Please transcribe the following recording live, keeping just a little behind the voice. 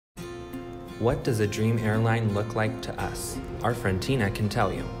What does a dream airline look like to us? Our friend Tina can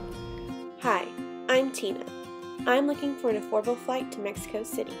tell you. Hi, I'm Tina. I'm looking for an affordable flight to Mexico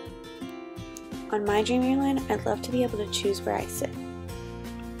City. On my dream airline, I'd love to be able to choose where I sit.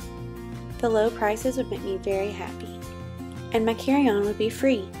 The low prices would make me very happy, and my carry-on would be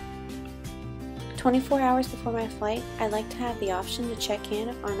free. 24 hours before my flight, I'd like to have the option to check in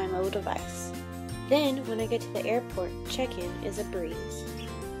on my mobile device. Then, when I get to the airport, check-in is a breeze.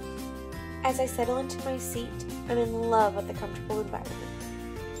 As I settle into my seat, I'm in love with the comfortable environment.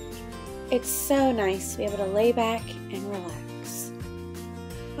 It's so nice to be able to lay back and relax.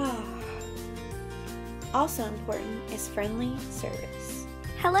 Also important is friendly service.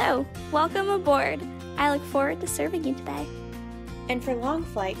 Hello, welcome aboard. I look forward to serving you today. And for long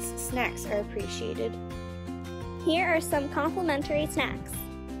flights, snacks are appreciated. Here are some complimentary snacks.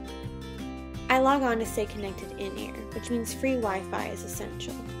 I log on to stay connected in air, which means free Wi-Fi is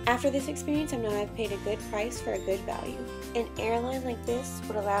essential. After this experience, I know I've paid a good price for a good value. An airline like this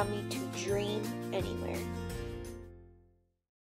would allow me to dream anywhere.